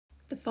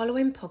The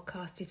following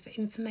podcast is for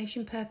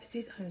information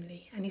purposes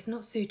only and is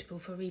not suitable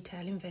for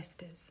retail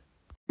investors.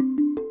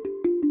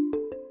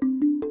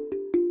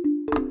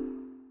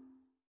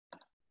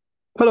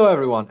 Hello,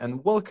 everyone,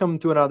 and welcome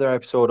to another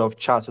episode of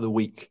Chat of the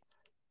Week.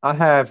 I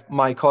have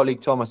my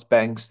colleague Thomas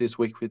Banks this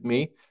week with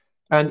me,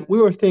 and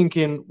we were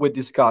thinking we'd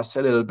discuss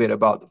a little bit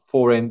about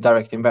foreign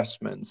direct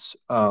investments,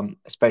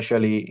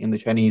 especially in the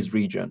Chinese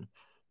region.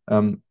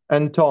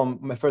 And Tom,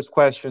 my first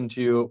question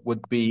to you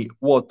would be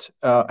what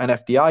an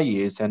FDI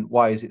is and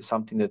why is it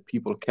something that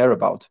people care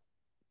about?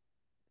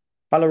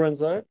 Hi,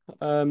 Lorenzo.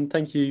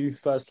 Thank you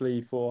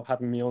firstly for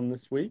having me on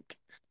this week.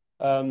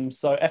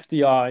 So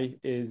FDI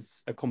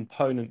is a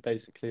component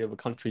basically of a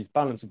country's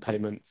balance of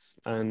payments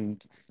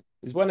and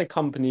is when a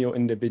company or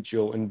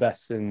individual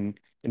invests in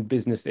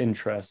business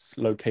interests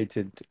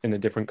located in a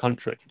different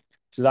country.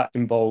 So that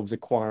involves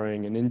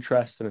acquiring an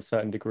interest and a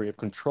certain degree of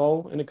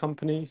control in a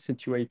company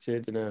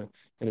situated in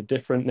a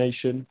different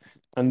nation.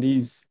 And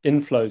these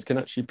inflows can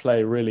actually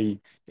play a really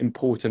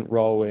important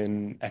role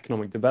in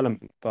economic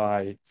development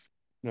by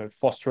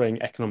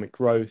fostering economic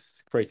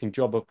growth, creating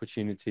job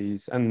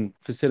opportunities, and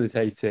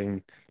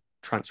facilitating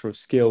transfer of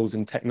skills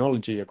and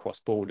technology across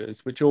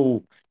borders, which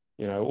all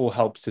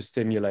helps to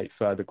stimulate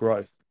further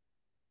growth.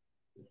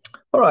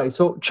 All right,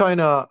 so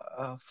China,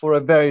 for a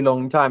very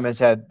long time, has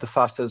been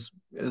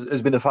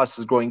the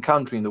fastest growing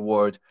country in the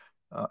world.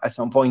 At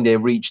some point, they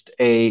reached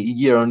a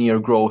year-on-year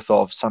growth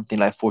of something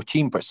like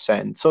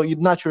 14%. So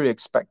you'd naturally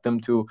expect them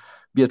to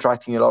be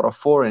attracting a lot of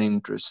foreign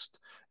interest.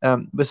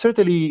 But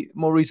certainly,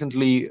 more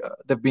recently,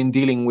 they've been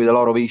dealing with a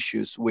lot of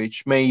issues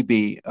which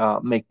maybe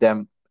make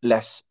them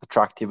less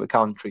attractive a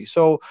country.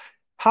 So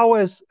how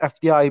has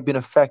FDI been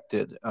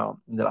affected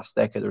in the last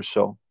decade or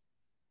so?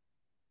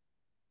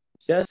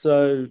 Yeah,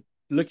 so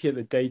looking at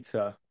the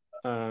data,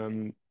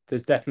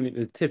 there's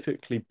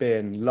typically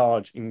been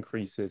large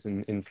increases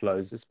in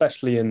inflows,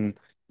 especially in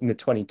the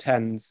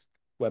 2010s,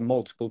 where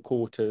multiple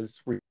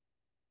quarters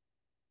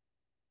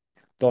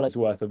dollars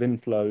worth of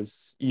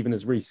inflows, even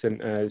as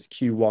recent as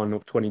Q1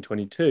 of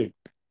 2022.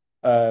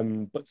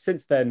 But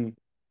since then,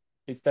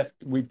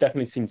 we've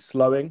definitely seen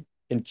slowing.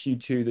 In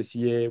Q2 this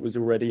year, it was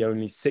already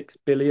only 6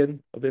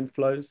 billion of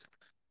inflows,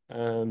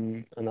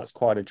 and that's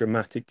quite a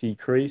dramatic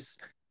decrease.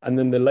 And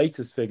then the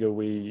latest figure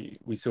we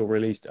saw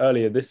released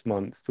earlier this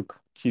month for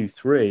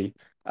Q3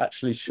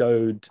 actually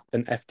showed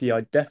an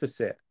FDI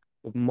deficit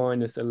of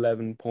minus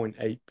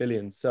 11.8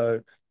 billion.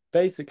 So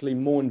basically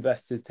more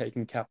investors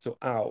taking capital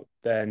out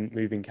than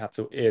moving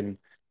capital in,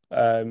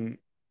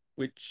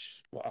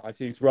 which I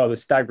think is rather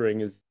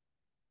staggering as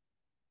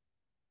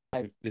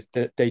this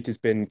data has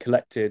been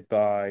collected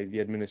by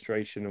the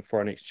Administration of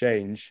Foreign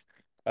Exchange.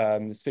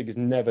 This figure's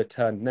never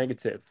turned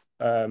negative.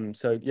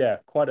 So yeah,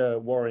 quite a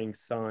worrying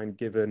sign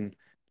given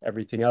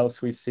everything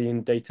else we've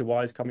seen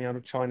data-wise coming out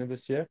of China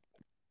this year.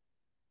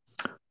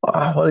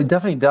 Well, it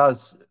definitely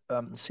does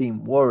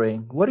seem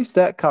worrying. What is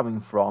that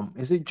coming from?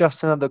 Is it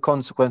just another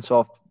consequence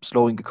of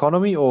slowing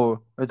economy,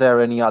 or are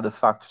there any other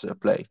factors at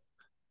play?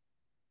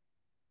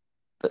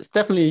 That's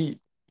definitely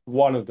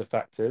one of the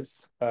factors.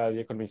 The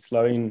economy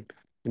slowing,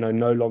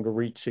 no longer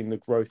reaching the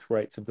growth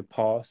rates of the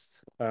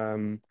past.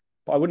 But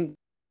I wouldn't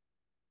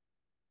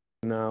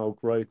now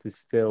growth is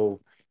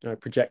still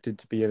projected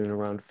to be in and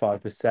around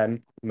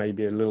 5%,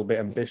 maybe a little bit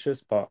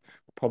ambitious, but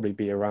probably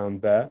be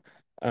around there.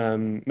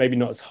 Maybe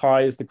not as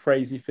high as the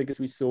crazy figures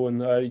we saw in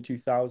the early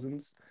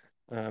 2000s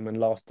and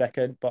last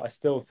decade, but I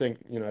still think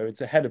it's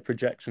ahead of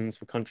projections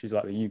for countries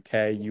like the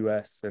UK,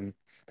 US, and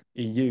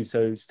EU,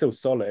 so still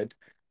solid.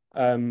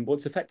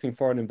 What's affecting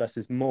foreign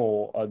investors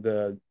more are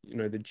the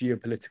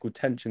geopolitical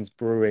tensions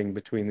brewing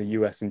between the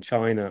US and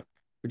China,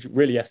 which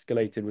really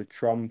escalated with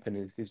Trump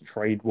and his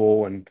trade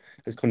war, and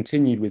has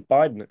continued with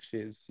Biden.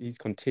 Actually, he's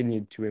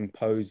continued to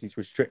impose these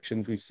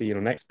restrictions we've seen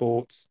on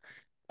exports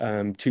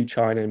to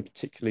China, and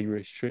particularly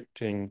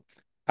restricting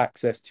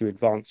access to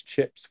advanced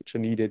chips, which are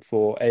needed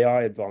for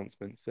AI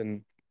advancements.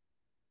 And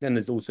then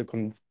there's also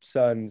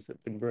concerns that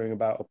have been brewing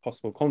about a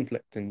possible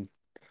conflict in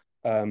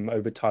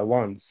over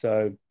Taiwan.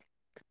 So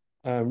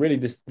really,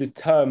 this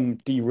term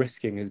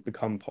de-risking has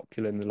become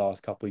popular in the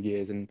last couple of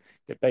years, and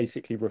it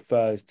basically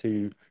refers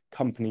to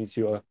companies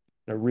who are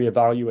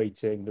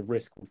reevaluating the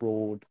risk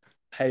reward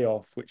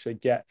payoff which they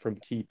get from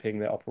keeping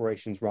their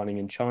operations running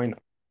in China,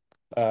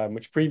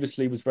 which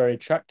previously was very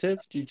attractive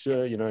due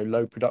to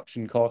low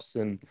production costs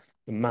and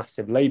the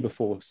massive labor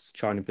force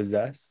China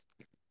possess.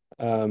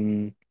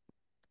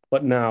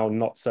 But now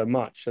not so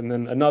much. And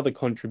then another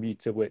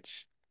contributor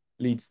which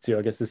leads to,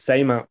 I guess, the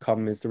same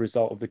outcome is the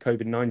result of the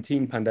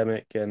COVID-19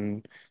 pandemic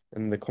and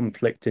the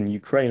conflict in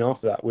Ukraine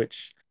after that,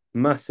 which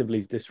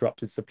massively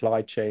disrupted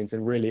supply chains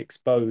and really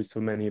exposed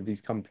for many of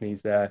these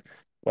companies there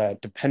where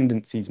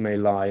dependencies may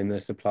lie in their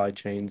supply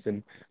chains.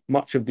 And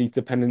much of these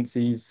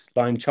dependencies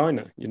lie in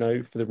China,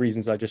 for the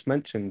reasons I just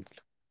mentioned.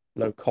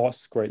 Low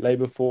costs, great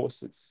labor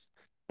force. It's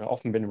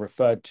often been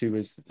referred to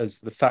as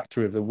the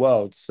factory of the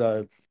world.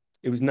 So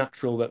it was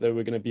natural that they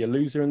were going to be a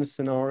loser in this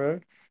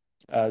scenario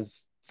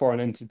as foreign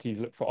entities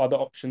look for other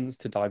options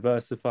to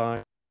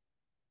diversify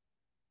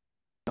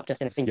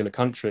just in a singular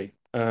country.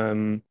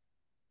 And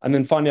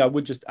then finally, I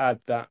would just add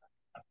that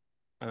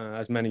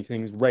as many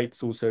things,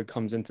 rates also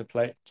comes into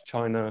play.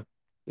 China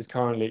is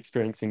currently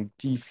experiencing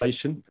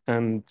deflation,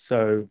 and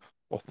so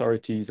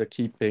authorities are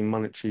keeping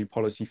monetary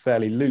policy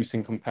fairly loose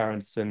in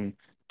comparison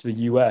to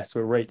the US,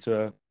 where rates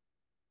are.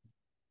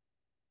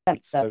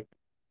 So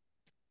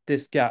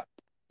this gap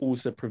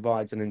also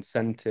provides an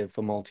incentive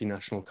for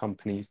multinational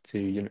companies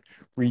to,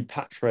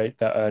 repatriate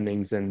their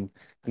earnings and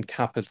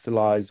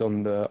capitalize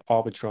on the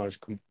arbitrage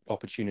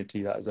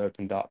opportunity that has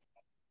opened up.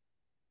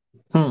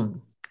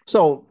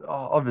 So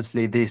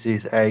obviously, this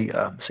is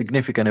a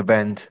significant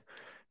event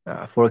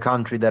for a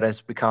country that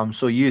has become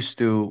so used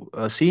to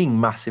seeing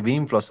massive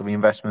influx of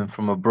investment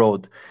from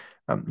abroad.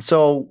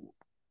 So,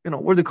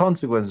 what are the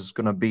consequences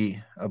going to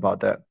be about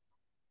that?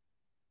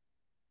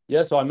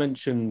 Yeah, so I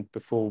mentioned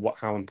before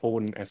how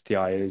important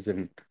FDI is,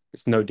 and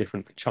it's no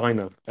different for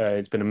China.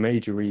 It's been a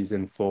major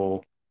reason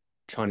for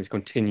China's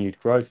continued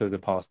growth over the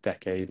past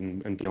decade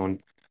and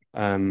beyond.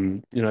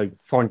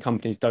 Foreign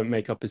companies don't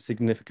make up a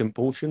significant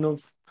portion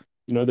of,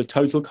 the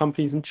total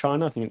companies in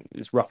China. I think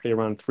it's roughly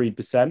around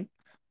 3%.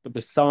 But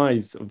the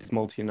size of these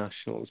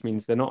multinationals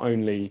means they're not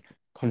only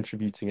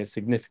contributing a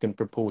significant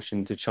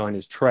proportion to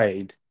China's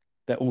trade,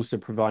 they're also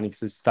providing a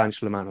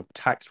substantial amount of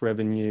tax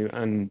revenue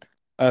and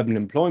urban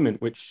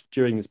employment, which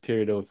during this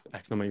period of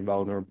economic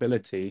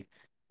vulnerability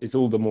is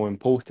all the more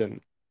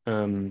important.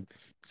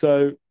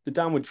 So the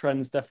downward trend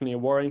is definitely a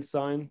worrying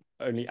sign,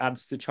 only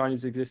adds to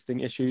China's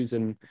existing issues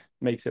and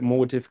makes it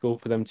more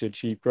difficult for them to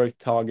achieve growth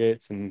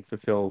targets and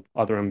fulfill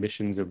other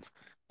ambitions of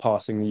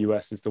passing the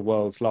US as the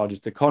world's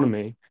largest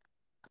economy.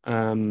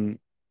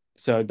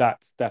 So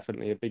that's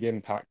definitely a big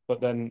impact.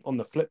 But then on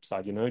the flip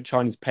side,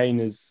 China's pain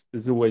is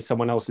always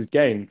someone else's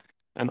gain.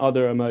 And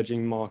other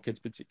emerging markets,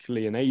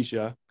 particularly in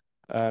Asia,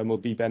 will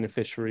be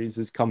beneficiaries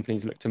as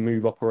companies look to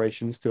move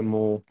operations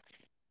to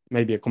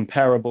maybe a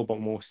comparable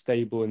but more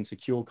stable and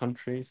secure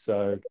country.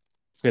 So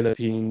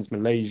Philippines,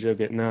 Malaysia,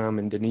 Vietnam,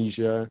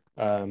 Indonesia,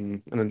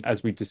 and then,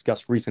 as we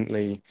discussed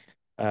recently,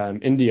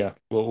 India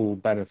will all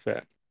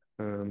benefit.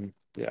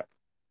 Yeah.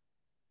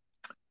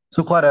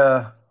 So quite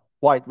a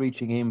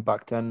wide-reaching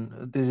impact,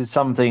 and this is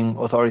something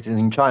authorities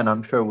in China,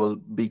 I'm sure, will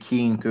be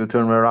keen to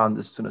turn around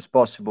as soon as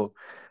possible.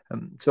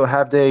 So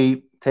have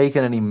they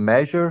taken any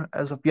measure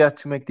as of yet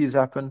to make this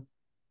happen?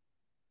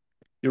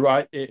 You're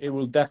right. It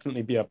will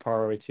definitely be a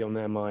priority on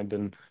their mind.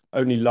 And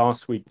only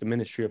last week, the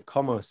Ministry of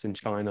Commerce in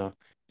China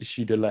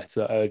issued a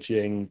letter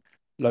urging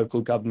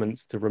local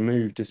governments to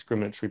remove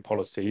discriminatory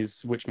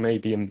policies, which may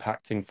be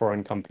impacting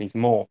foreign companies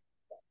more.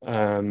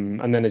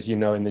 And then, as you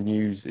know, in the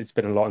news, it's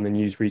been a lot in the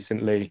news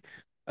recently.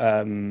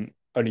 Only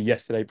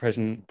yesterday,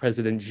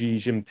 President Xi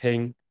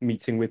Jinping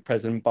meeting with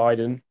President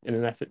Biden in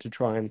an effort to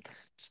try and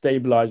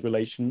stabilize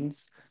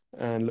relations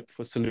and look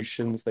for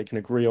solutions they can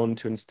agree on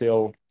to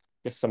instill,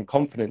 some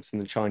confidence in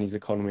the Chinese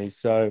economy.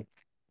 So,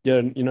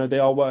 yeah, they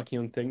are working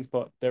on things,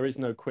 but there is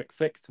no quick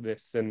fix to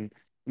this. And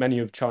many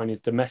of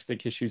China's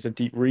domestic issues are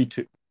deep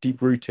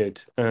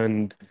rooted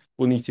and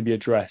will need to be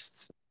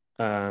addressed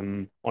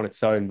on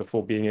its own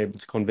before being able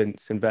to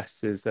convince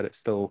investors that it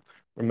still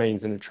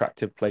remains an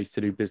attractive place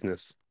to do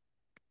business.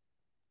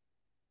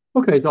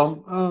 Okay,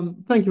 Tom.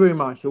 Thank you very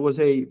much. It was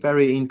a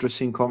very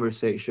interesting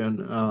conversation,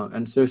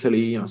 and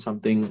certainly,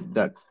 something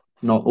that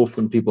not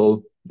often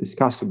people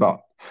discuss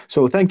about.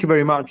 So, thank you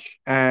very much,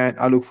 and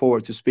I look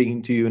forward to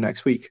speaking to you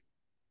next week.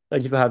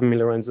 Thank you for having me,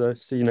 Lorenzo.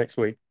 See you next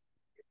week.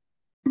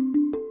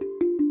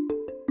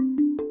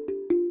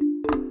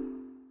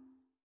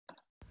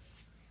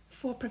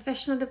 For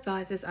professional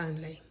advisors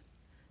only.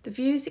 The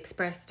views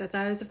expressed are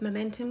those of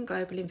Momentum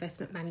Global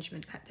Investment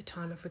Management at the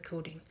time of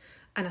recording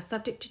and are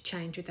subject to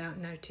change without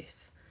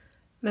notice.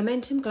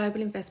 Momentum Global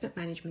Investment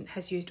Management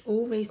has used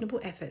all reasonable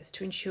efforts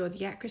to ensure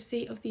the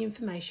accuracy of the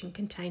information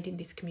contained in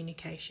this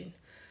communication,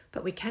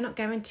 but we cannot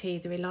guarantee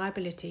the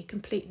reliability,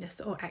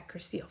 completeness or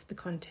accuracy of the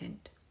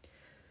content.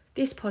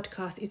 This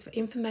podcast is for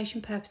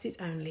information purposes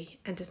only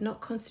and does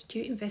not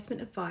constitute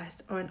investment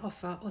advice or an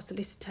offer or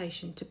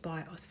solicitation to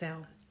buy or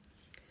sell.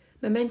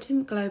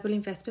 Momentum Global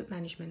Investment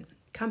Management,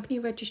 company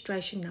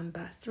registration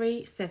number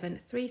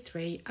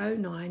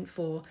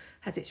 3733094,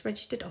 has its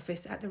registered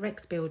office at the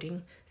Rex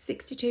Building,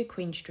 62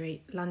 Queen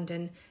Street,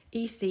 London,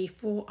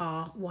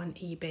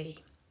 EC4R1EB.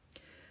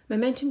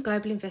 Momentum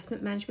Global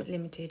Investment Management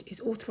Limited is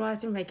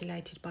authorised and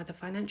regulated by the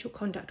Financial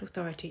Conduct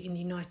Authority in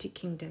the United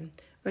Kingdom,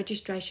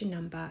 registration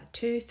number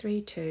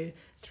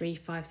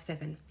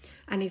 232357,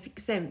 and is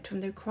exempt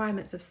from the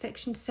requirements of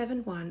Section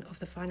 7.1 of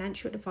the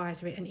Financial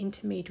Advisory and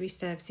Intermediary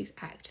Services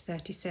Act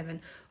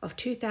 37 of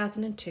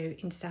 2002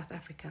 in South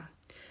Africa,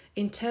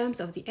 in terms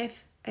of the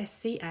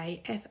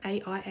FSCA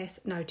FAIS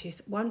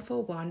Notice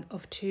 141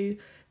 of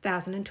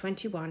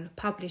 2021,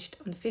 published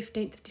on the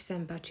 15th of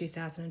December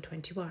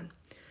 2021.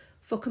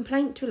 For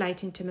complaints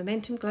relating to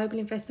Momentum Global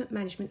Investment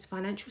Management's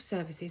financial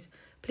services,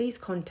 please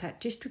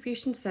contact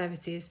distribution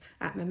services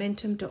at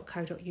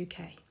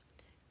momentum.co.uk.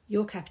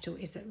 Your capital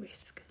is at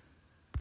risk.